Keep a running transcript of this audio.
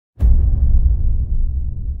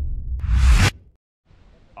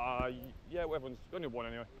Yeah, everyone's only one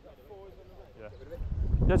anyway. Yeah.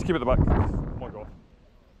 Yeah, just keep it at the back. Oh my God.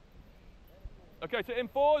 Okay, so in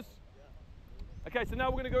fours. Okay, so now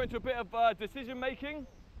we're going to go into a bit of decision making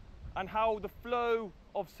and how the flow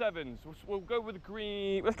of sevens. We'll go with the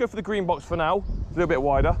green. Let's go for the green box for now. It's a little bit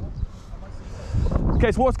wider.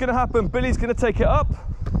 Okay, so what's going to happen? Billy's going to take it up.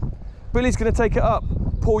 Billy's going to take it up.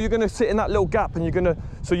 Paul, you're going to sit in that little gap, and you're going to.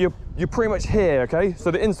 So you're pretty much here. Okay, so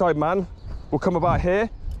the inside man will come about here,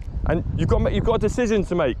 and you've got a decision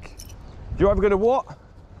to make. You're either going to what?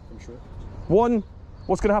 I'm sure. One,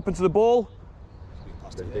 what's going to happen to the ball?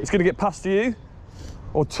 It's going to get passed to you.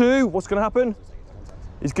 Or two, what's going to happen?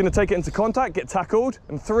 He's going to take it into contact, get tackled.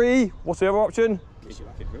 And three, what's the other option? He's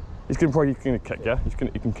going to kick, yeah?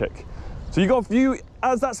 He can kick. So you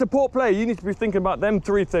as that support player, you need to be thinking about them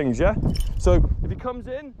three things, yeah? So if he comes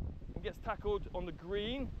in and gets tackled on the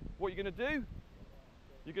green, what you're going to do?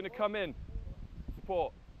 You're going to come in,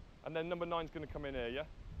 support, and then number 9's going to come in here, yeah?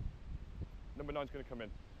 Number 9's going to come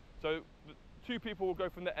in. So the 2 people will go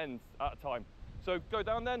from the ends at a time. So go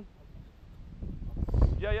down then.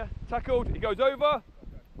 Yeah, tackled, he goes over.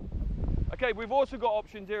 Okay, we've also got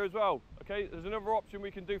options here as well. Okay, there's another option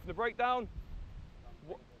we can do for the breakdown.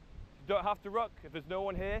 You don't have to ruck. If there's no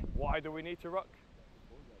one here, why do we need to ruck?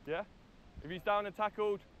 Yeah? If he's down and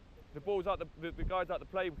tackled, the ball's out, the guy's out to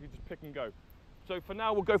play, we can just pick and go. So for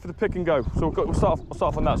now, we'll go for the pick and go. So we'll start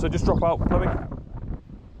off on that. So just drop out, Plumbing.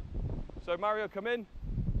 So Mario, come in.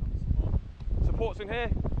 Support's in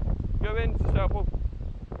here. Go in, just helpful.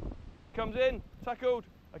 Comes in, tackled.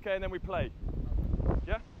 Okay, and then we play.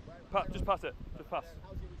 Yeah? Just pass it. Just pass.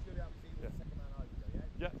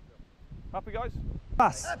 Yeah. Happy, guys?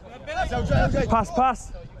 Pass.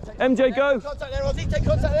 Pass. MJ, go. Contact there, Ozzy. Take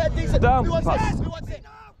contact there. Decent. Down. Who wants Pass. it? Who wants it?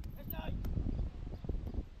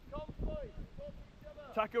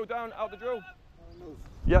 Tackle down, out the drill.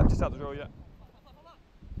 Yeah, just out the drill, yeah.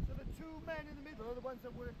 So the 2 men in the middle are the ones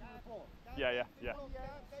that work in the ball? Yeah.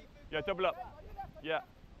 Yeah, double up. Yeah.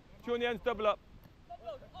 2 on the ends, double up.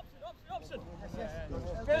 Option. Yes.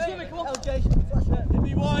 Come on. LJ. Hit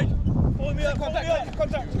me wide. Follow me up.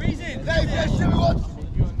 Contact. Squeeze in. Dave, yes, show me what.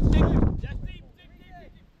 Yes, deep.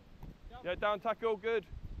 Yeah, down, tackle, good.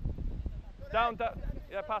 Down.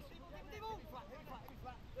 Yeah, pass.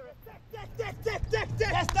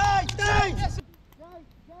 Yes, Dave.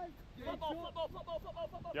 Football.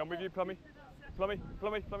 Yeah, I'm with you, Plummy, yeah.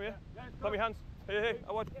 Plummy, hands. Here,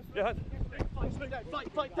 I want. Yeah, hands.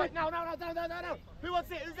 Fight. No. Who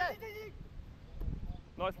wants it? Who's there?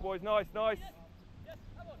 Nice, boys, nice.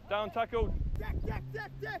 Down, tackled.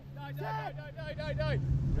 No.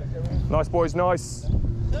 Nice, boys, nice.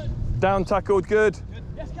 Down, tackled, good.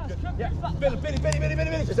 Billy.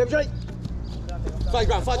 Just MJ. Fight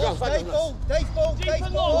ground. Dave ball. Deep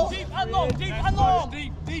and long. Deep.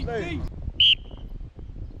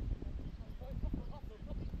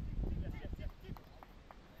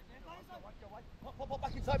 Pop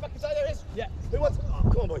back inside, there it is. Yeah. Who wants it? Oh,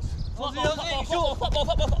 come on, boys. Football.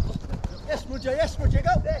 Yes, Mudja,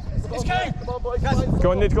 go. There. It's Kane. Come on, boys.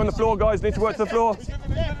 Go on the floor, guys. Need to work to the floor. He's with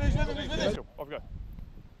me. Off we go.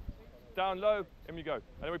 Down low, in we go. And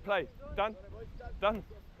then we play. Done. And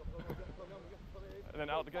then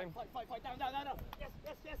out the game. Fight. Down. Yes.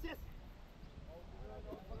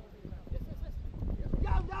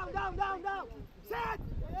 Down. Set.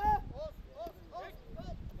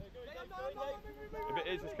 If it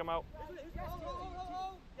is, just come out.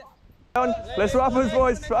 Down. Let's what happens,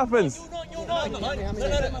 boys. What happens? You're not. No.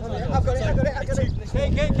 I've got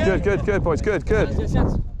it. Good, boys. Good.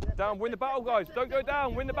 Down. Win the battle, guys. Don't go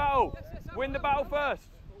down. Win the battle. Win the battle first.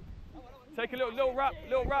 Take a little wrap.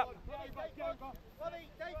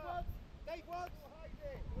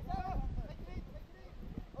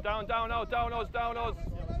 Down, Oz.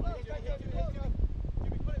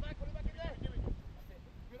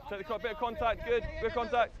 Take a bit of contact, good,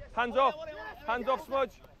 contact. Hands off,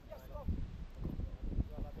 Smudge.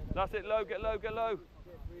 That's it, low, get low.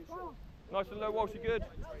 Nice and low, Walshy, good.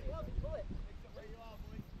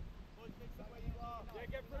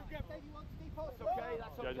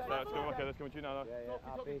 Yeah, just let's come with you now.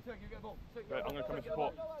 Right, I'm going to come and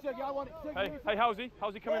support. Hey, how's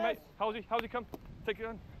he coming, mate? How's he come? Take it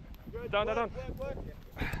down. Down.